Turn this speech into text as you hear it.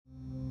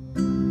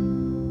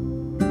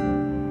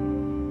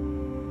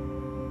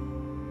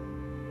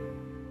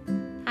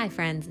Hi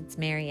friends, it's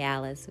Mary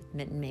Alice with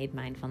Mitten Made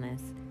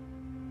Mindfulness.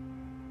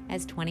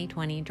 As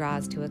 2020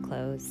 draws to a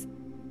close,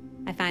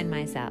 I find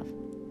myself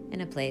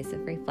in a place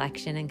of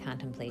reflection and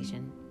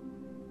contemplation.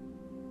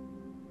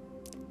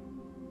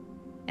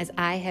 As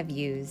I have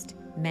used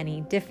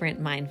many different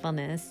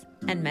mindfulness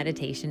and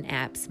meditation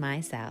apps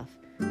myself,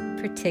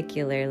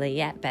 particularly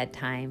at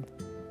bedtime,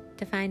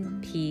 to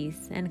find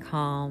peace and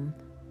calm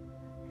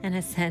and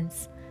a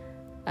sense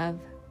of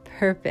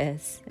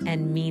purpose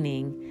and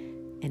meaning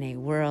in a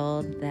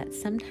world that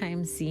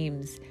sometimes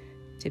seems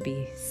to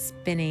be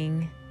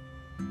spinning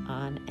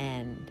on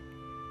end.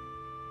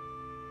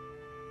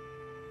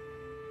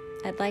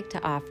 I'd like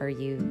to offer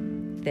you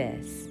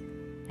this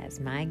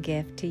as my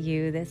gift to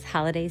you this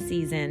holiday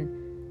season,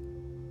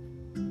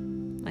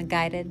 a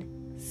guided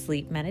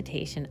sleep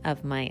meditation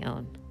of my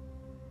own.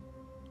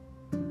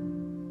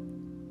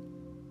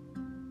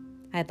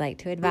 I'd like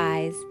to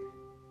advise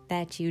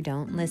that you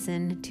don't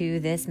listen to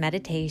this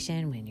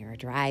meditation when you're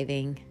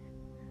driving,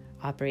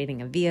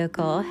 operating a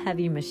vehicle,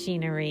 heavy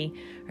machinery,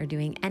 or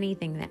doing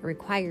anything that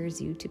requires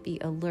you to be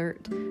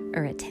alert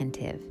or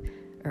attentive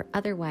or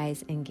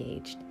otherwise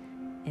engaged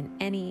in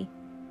any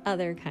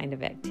other kind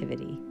of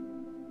activity.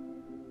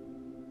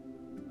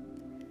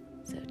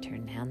 So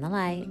turn down the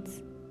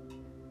lights,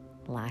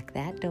 lock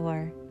that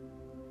door,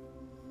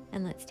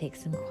 and let's take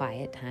some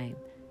quiet time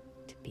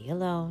to be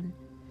alone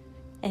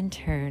and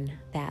turn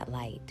that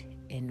light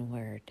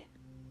inward.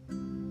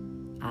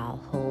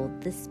 I'll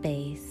hold the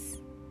space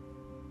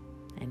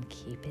and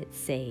keep it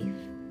safe.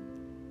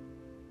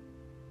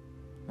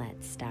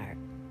 Let's start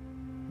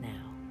now.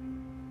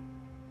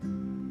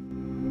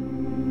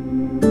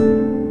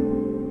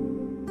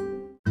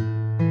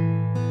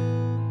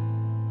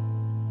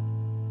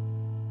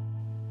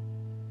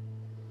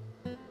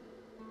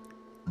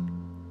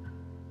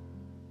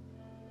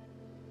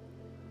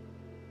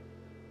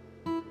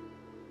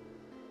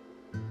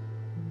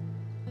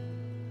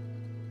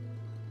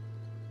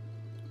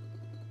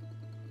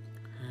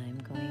 I'm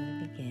going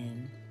to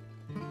begin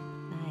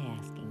by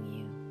asking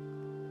you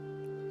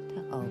to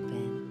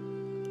open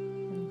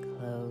and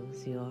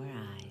close your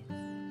eyes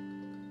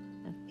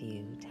a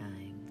few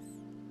times.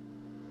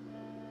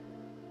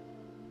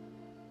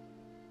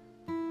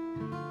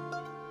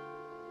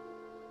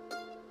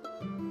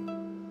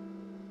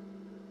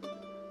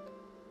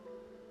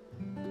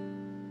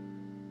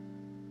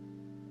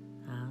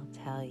 I'll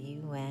tell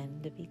you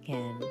when to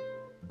begin.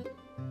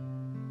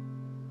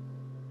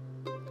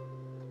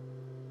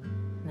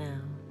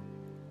 Now,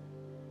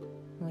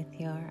 with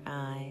your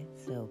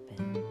eyes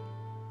open,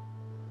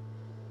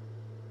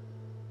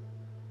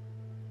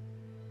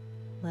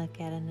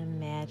 look at an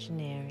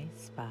imaginary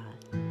spot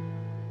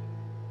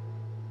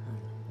on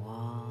the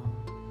wall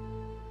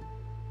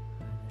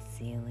or the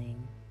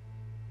ceiling.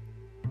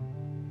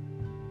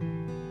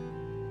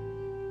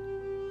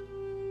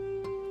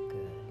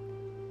 Good.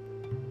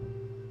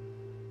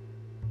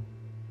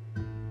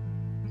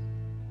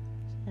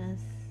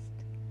 Just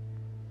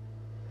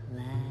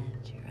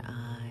let your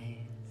eyes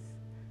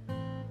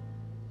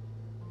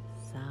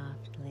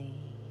softly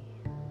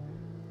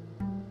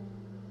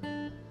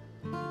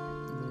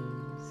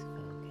lose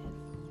focus.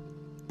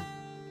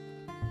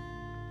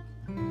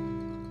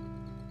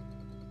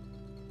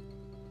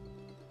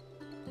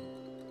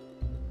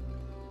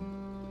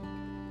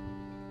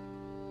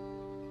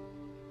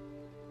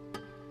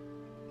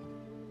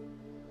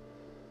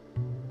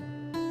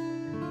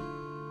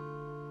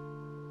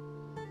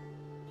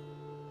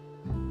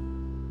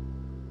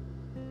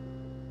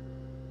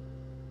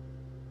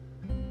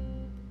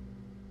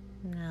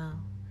 Now,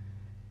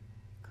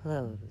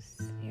 close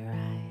your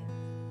eyes.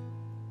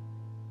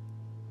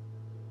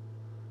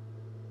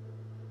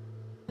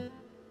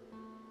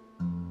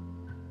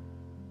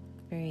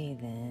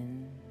 Breathe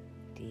in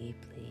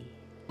deeply.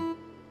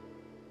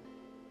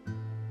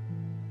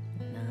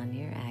 And on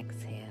your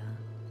exhale,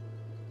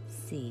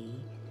 see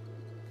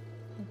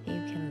if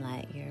you can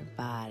let your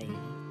body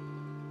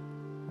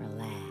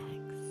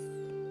relax,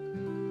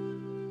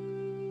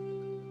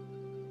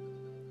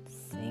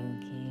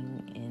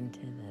 sinking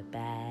into the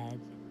bed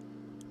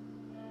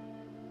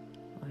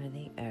or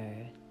the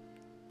earth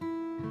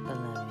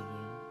below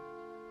you.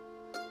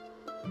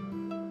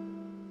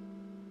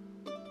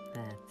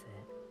 That's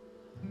it.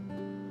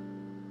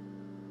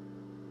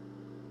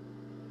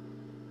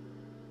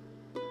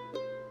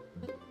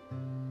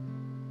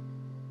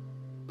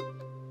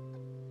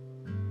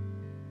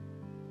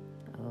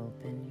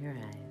 Open your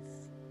eyes.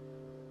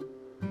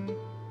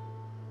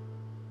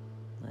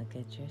 Look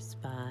at your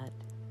spot.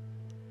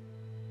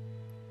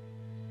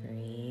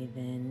 Breathe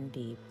in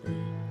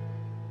deeply.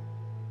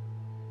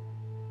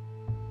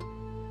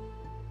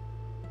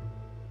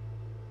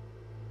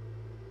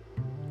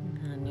 And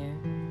on your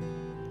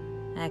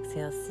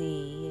exhale,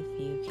 see if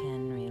you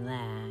can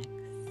relax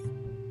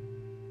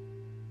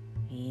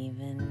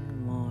even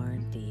more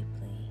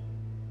deeply.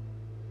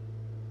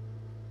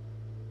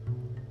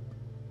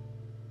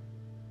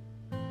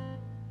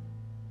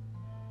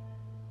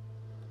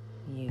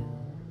 You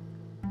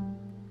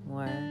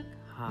work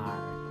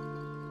hard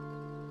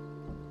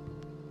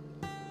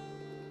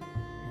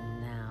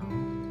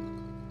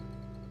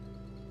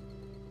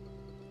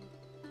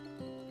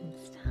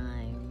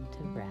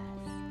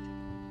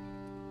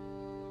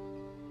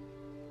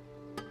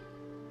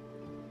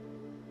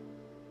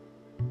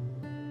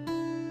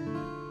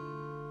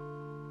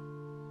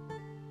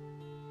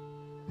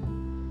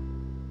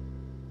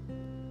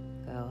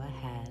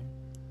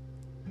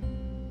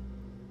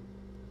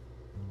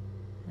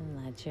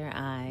Let your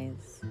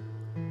eyes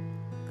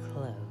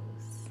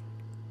close.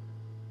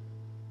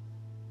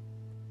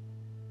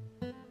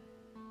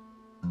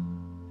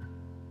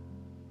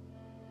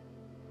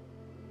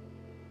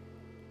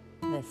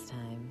 This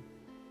time,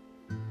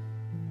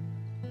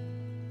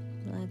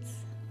 let's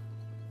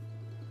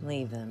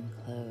leave them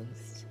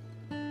closed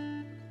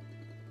and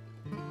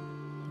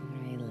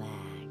relax.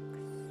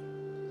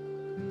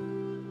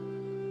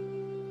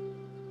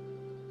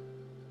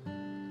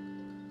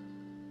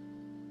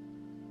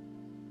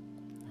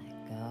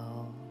 Let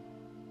go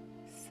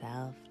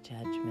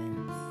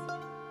self-judgments.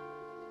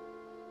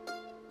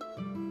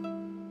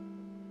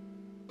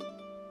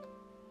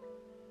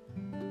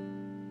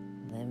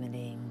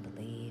 Limiting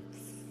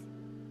beliefs.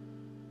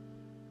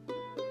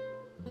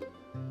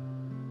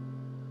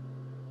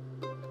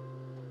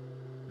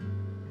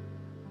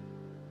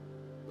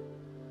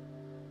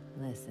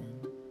 Listen.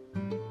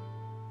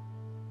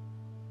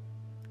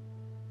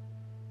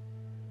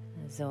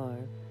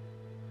 Absorb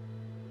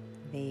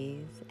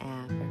these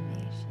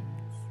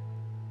affirmations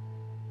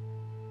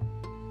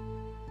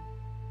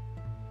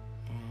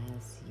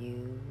as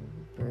you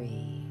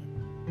breathe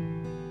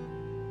and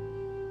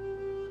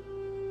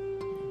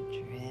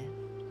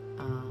drift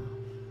off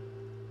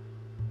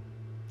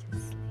to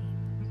sleep.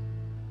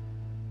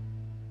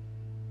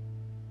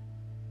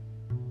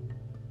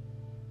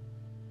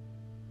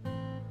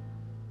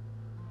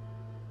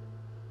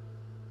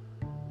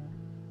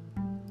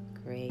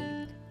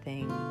 Great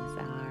things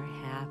are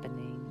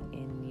happening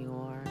in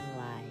your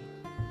life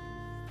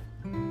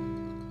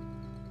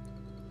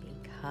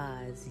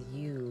because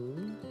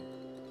you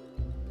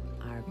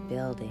are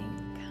building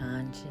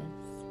conscious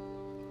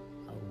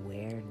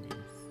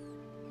awareness.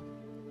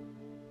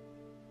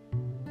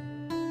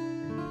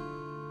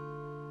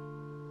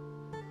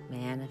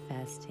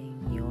 Manifesting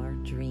your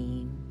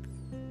dreams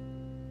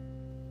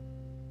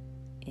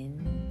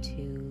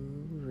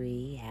into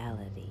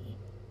reality.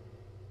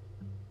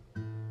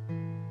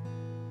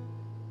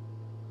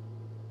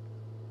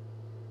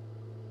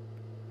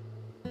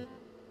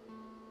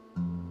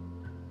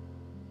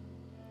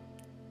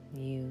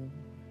 You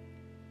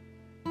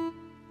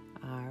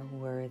are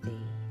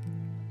worthy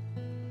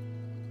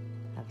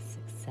of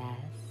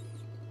success,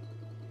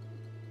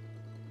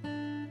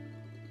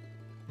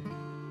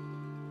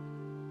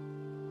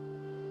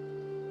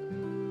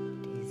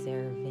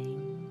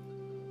 deserving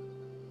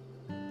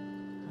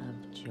of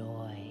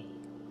joy.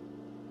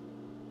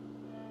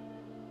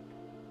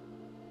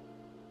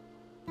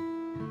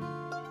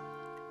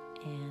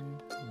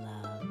 And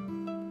love.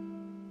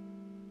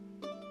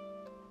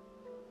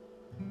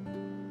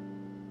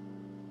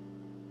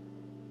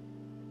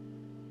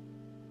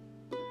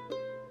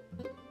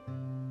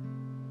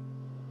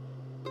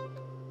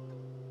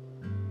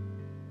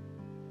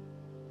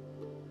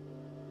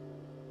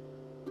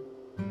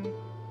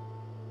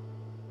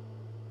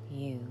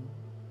 You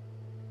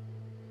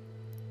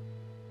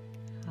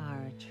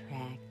are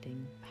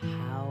attracting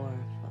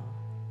powerful,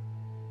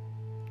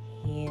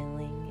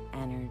 healing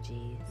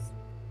energies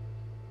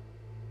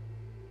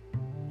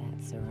that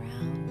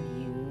surround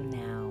you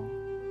now.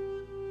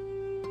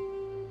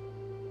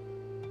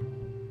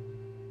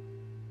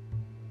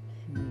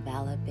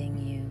 Enveloping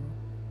you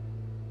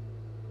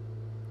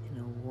in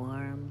a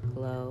warm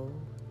glow.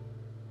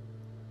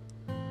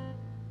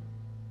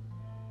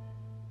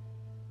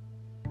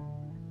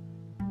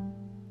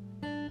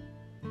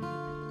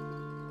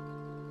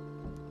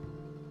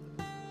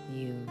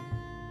 You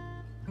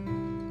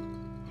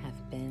have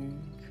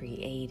been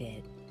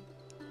created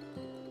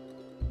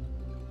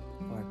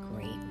for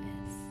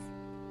greatness.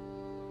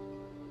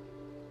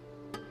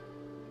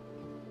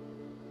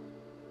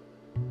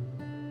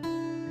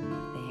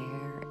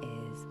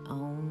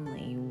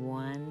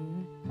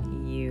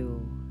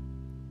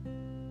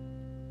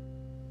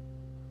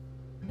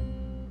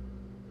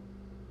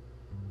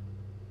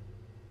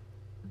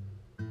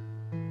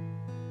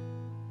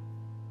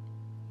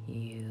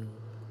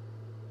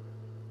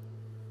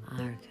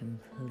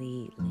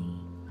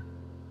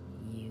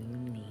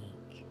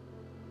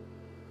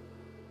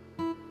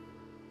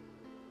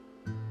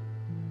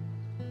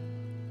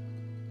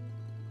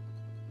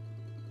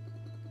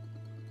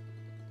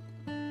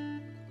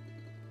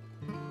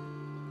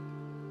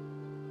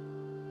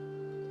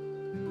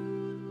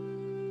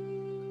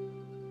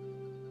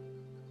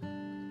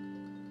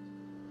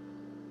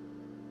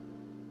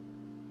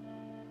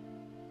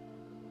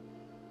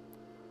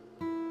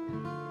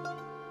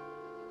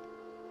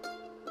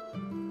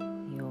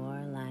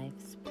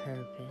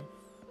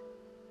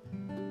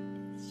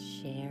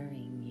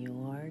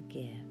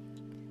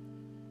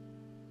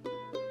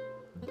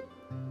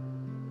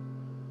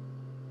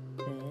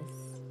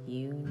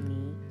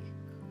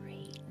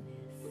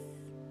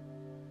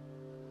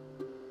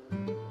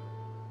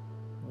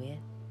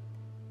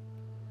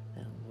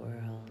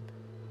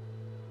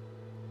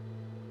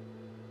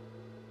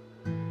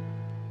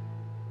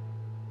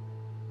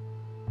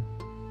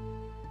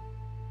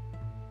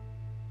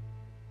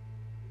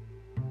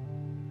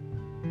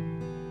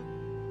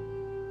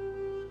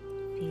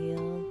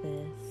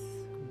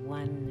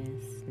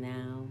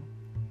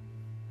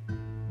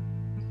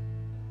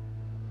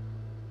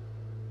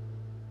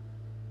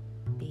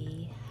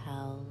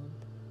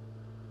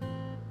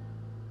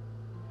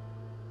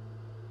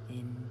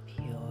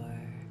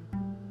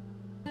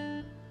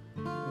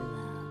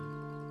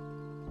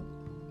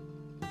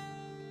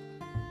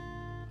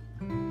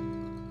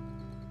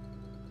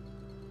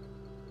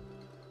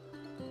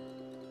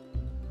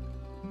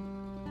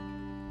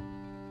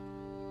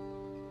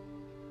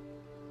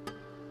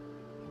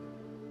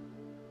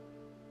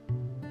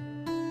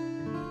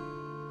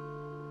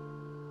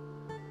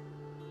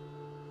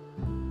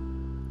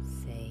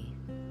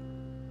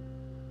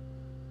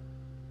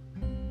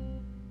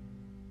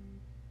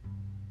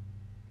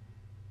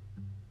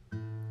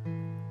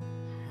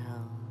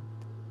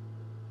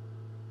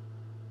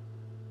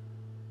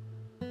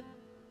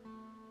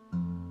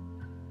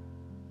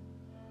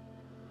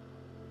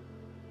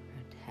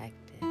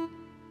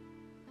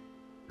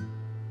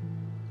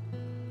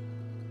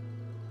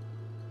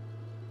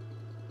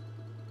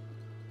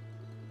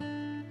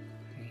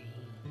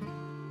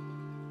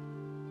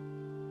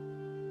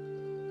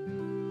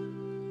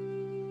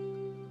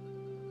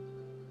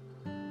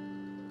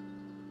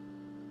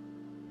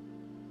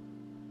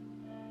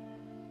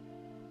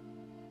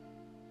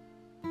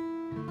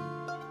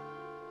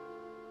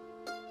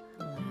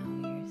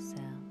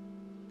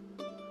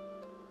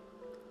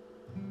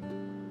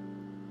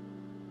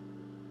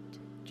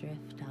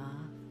 drift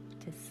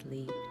off to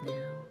sleep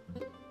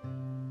now.